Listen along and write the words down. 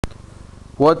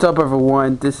What's up,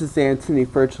 everyone? This is Anthony,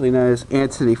 virtually known as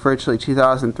Anthony Virtually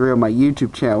 2003 on my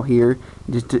YouTube channel here.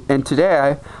 And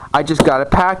today I just got a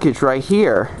package right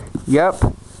here. Yep.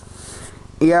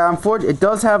 Yeah, unfortunately, it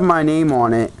does have my name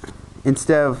on it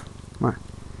instead of my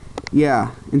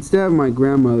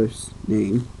grandmother's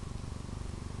name.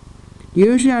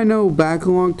 Usually I know back a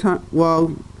long time.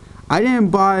 Well, I didn't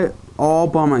buy it all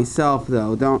by myself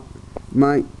though.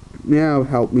 Might now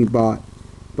help me buy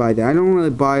that. I don't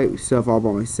really buy stuff all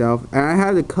by myself. And I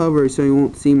have the cover so you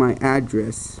won't see my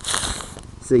address.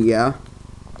 So yeah,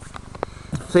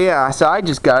 so I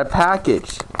just got a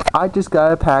package. I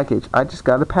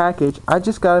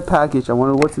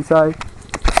wonder what's inside.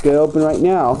 Get it open right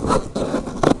now.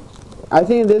 I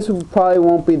think this probably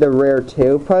won't be the rare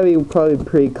tape. Probably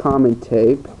pretty common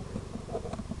tape.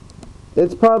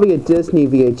 It's probably a Disney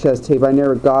VHS tape I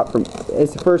never got from.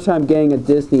 It's the first time getting a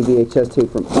Disney VHS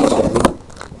tape from eBay.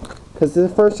 Because it's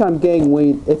the first time getting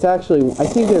Winnie. It's actually, I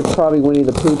think it's probably Winnie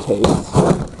the Pooh tapes.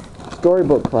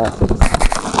 Storybook classics.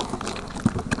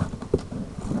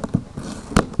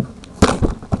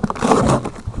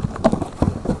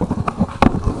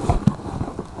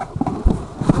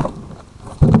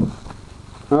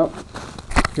 Oh,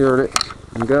 here it is.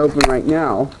 I'm going to open right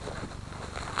now.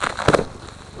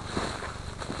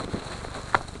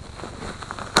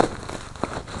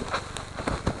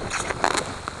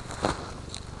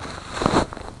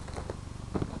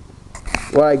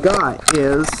 What I got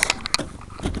is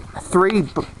a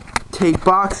 3-tape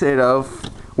box set of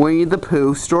Winnie the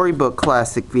Pooh Storybook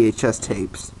Classic VHS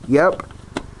tapes. Yep.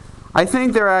 I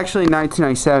think they're actually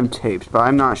 1997 tapes, but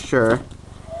I'm not sure.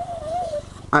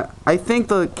 I think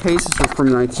the cases were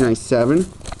from 1997.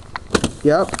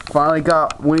 Yep. Finally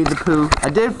got Winnie the Pooh.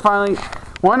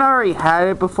 One I already had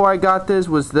it before I got this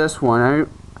was this one.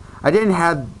 I didn't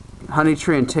have Honey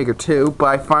Tree and Tigger 2, but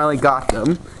I finally got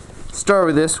them. Start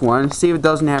with this one. See if it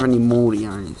doesn't have any moldy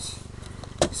on it.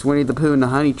 It's Winnie the Pooh and the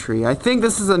Honey Tree. I think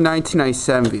this is a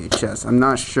 1997 VHS. I'm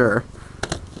not sure.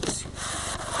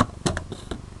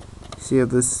 See if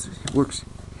this works.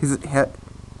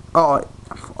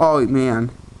 Oh man.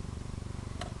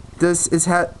 This is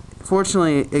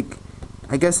fortunately,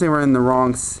 I guess they were in the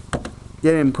wrong.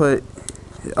 They didn't put.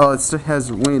 Oh, it still has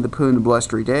Winnie the Pooh and the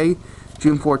Blustery Day,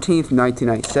 June 14th,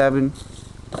 1997.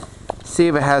 See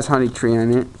if it has Honey Tree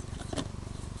on it.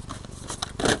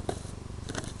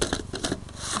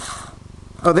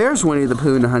 Oh, there's Winnie the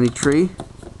Pooh and the Honey Tree.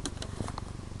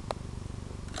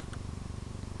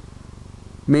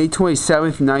 May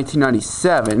 27th,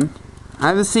 1997. I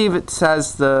have to see if it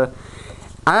says the.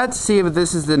 I have to see if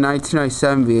this is the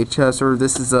 1997 VHS or if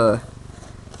this is a.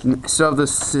 So the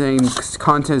same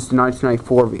content as the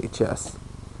 1994 VHS.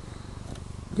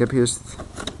 Yep, here's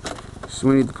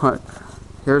Winnie the Pooh.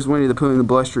 Here's Winnie the Pooh and the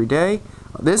Blustery Day.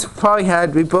 This probably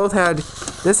had. We both had.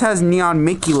 This has neon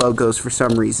Mickey logos for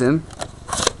some reason.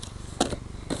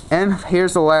 And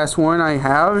here's the last one I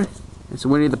have. It's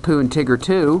Winnie the Pooh and Tigger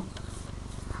 2.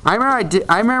 I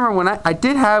remember when I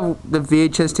did have the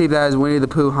VHS tape that has Winnie the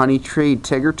Pooh, Honey Tree,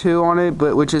 Tigger 2 on it,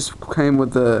 but which just came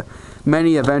with the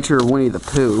Many Adventure of Winnie the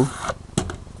Pooh.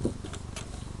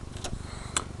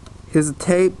 Here's a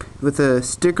tape with a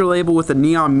sticker label with a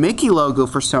neon Mickey logo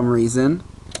for some reason.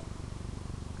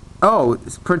 Oh,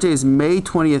 it's printed as May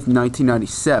 20th,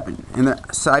 1997. And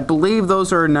so I believe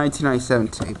those are 1997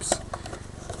 tapes.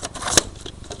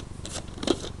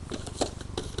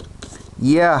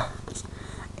 Yeah,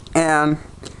 and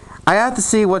I have to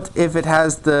see if it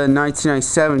has the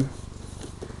 1997.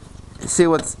 See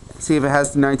if it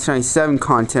has the 1997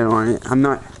 content on it. I'm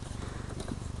not.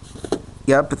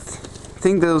 Yep, I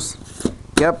think those.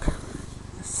 Yep,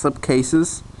 slip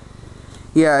cases.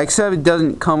 Yeah, except it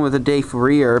doesn't come with a day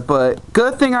for year. But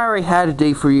good thing I already had a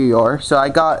day for year. So I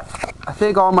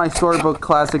think all my Storybook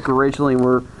Classic originally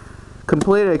were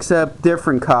completed except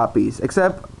different copies.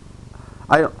 Except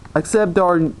I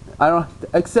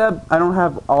don't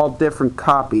have all different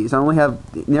copies. I only have,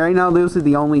 right now those are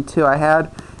the only 2 I had,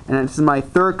 and this is my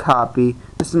 3rd copy.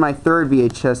 This is my 3rd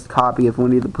VHS copy of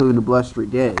Winnie the Pooh and the Blustery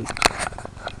Day.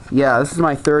 Yeah, this is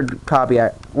my 3rd copy.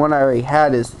 One I already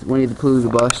had is Winnie the Pooh and the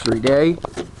Blustery Day.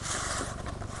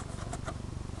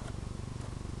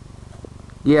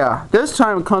 Yeah, this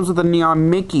time it comes with a neon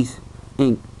Mickey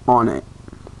ink on it.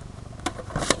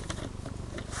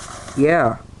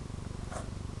 Yeah.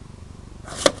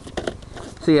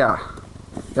 So yeah,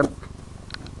 yep.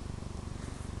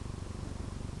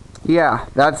 Yeah,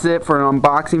 that's it for an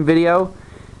unboxing video,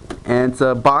 and it's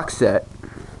a box set.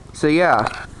 So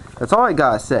yeah, that's all I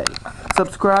gotta say.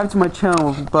 Subscribe to my channel,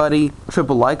 everybody.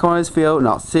 Triple like on this video, and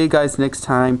I'll see you guys next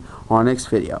time on our next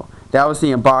video. That was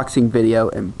the unboxing video,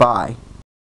 and bye.